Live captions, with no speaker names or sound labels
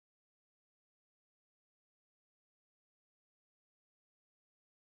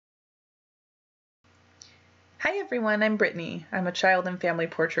Hi everyone, I'm Brittany. I'm a child and family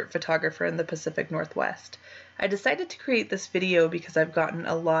portrait photographer in the Pacific Northwest. I decided to create this video because I've gotten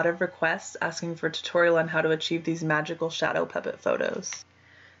a lot of requests asking for a tutorial on how to achieve these magical shadow puppet photos.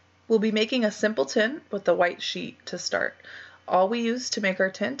 We'll be making a simple tint with a white sheet to start. All we use to make our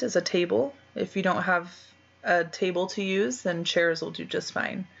tint is a table. If you don't have a table to use, then chairs will do just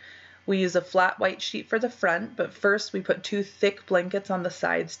fine. We use a flat white sheet for the front, but first we put 2 thick blankets on the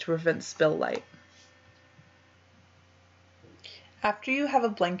sides to prevent spill light. After you have a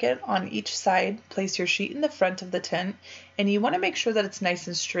blanket on each side, place your sheet in the front of the tint, and you want to make sure that it's nice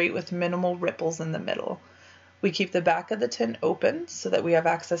and straight with minimal ripples in the middle. We keep the back of the tint open so that we have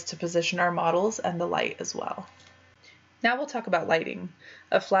access to position our models and the light as well. Now we'll talk about lighting.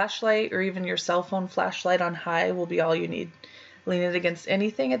 A flashlight or even your cell phone flashlight on high will be all you need. Lean it against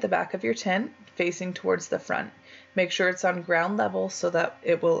anything at the back of your tent, facing towards the front. Make sure it's on ground level so that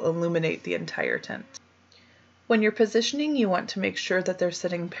it will illuminate the entire tent. When you're positioning, you want to make sure that they're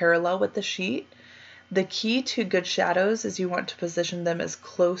sitting parallel with the sheet. The key to good shadows is you want to position them as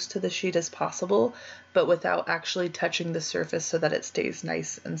close to the sheet as possible, but without actually touching the surface so that it stays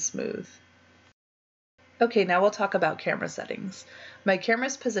nice and smooth. Okay, now we'll talk about camera settings. My camera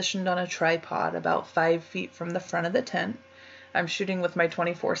is positioned on a tripod about 5 feet from the front of the tent. I'm shooting with my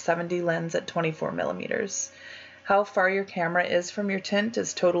 24-70 lens at 24 millimeters. How far your camera is from your tent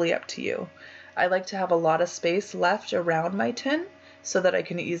is totally up to you. I like to have a lot of space left around my tent so that I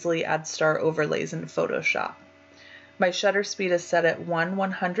can easily add star overlays in Photoshop. My shutter speed is set at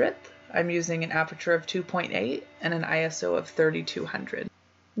 1/100th. I'm using an aperture of 2.8 and an ISO of 3200.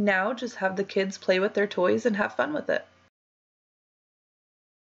 Now just have the kids play with their toys and have fun with it.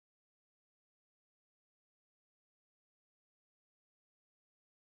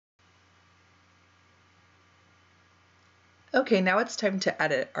 Okay, now it's time to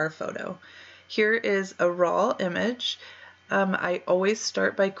edit our photo. Here is a raw image. I always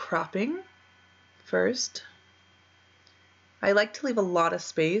start by cropping first. I like to leave a lot of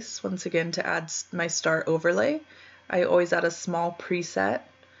space, once again, to add my star overlay. I always add a small preset,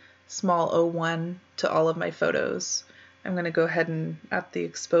 small 01, to all of my photos. I'm going to go ahead and add the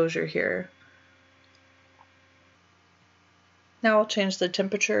exposure here. Now I'll change the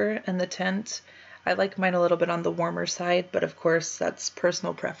temperature and the tint. I like mine a little bit on the warmer side, but of course that's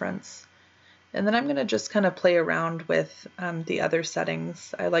personal preference. And then I'm going to just kind of play around with the other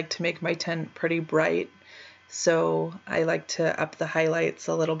settings. I like to make my tint pretty bright, so I like to up the highlights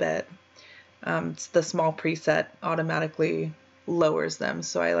a little bit. The small preset automatically lowers them,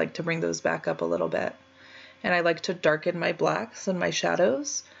 so I like to bring those back up a little bit. And I like to darken my blacks and my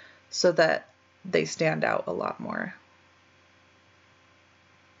shadows so that they stand out a lot more.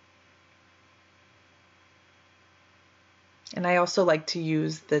 And I also like to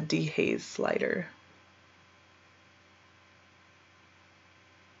use the dehaze slider.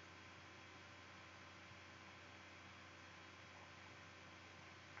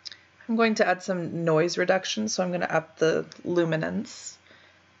 I'm going to add some noise reduction, so I'm going to up the luminance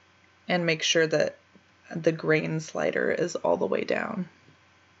and make sure that the grain slider is all the way down.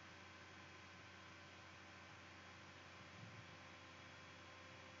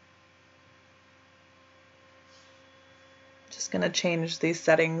 Just going to change these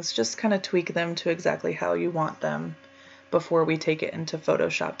settings, just kind of tweak them to exactly how you want them before we take it into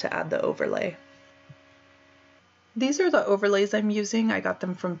Photoshop to add the overlay. These are the overlays I'm using. I got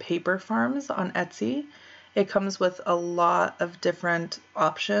them from Paper Farms on Etsy. It comes with a lot of different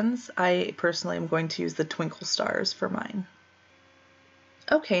options. I personally am going to use the twinkle stars for mine.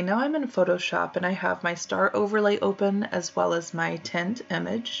 Okay, now I'm in Photoshop and I have my star overlay open as well as my tint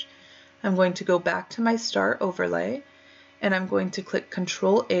image. I'm going to go back to my star overlay and I'm going to click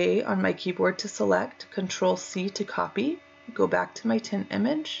Control A on my keyboard to select, Control C to copy, go back to my tint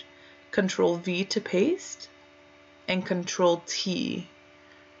image, Control V to paste, and Control T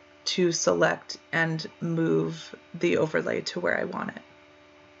to select and move the overlay to where I want it.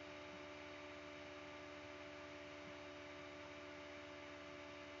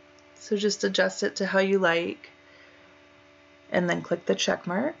 So just adjust it to how you like, and then click the check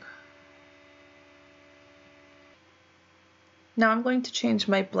mark. Now I'm going to change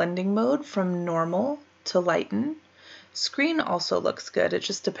my blending mode from normal to lighten. Screen also looks good, it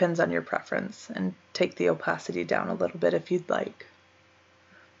just depends on your preference, and take the opacity down a little bit if you'd like.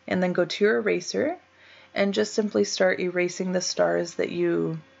 And then go to your eraser and just simply start erasing the stars that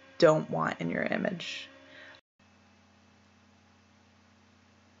you don't want in your image.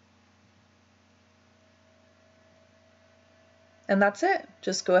 And that's it.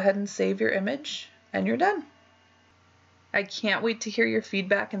 Just go ahead and save your image and you're done. I can't wait to hear your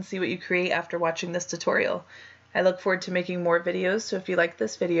feedback and see what you create after watching this tutorial. I look forward to making more videos, so if you like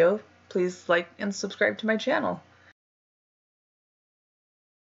this video, please like and subscribe to my channel.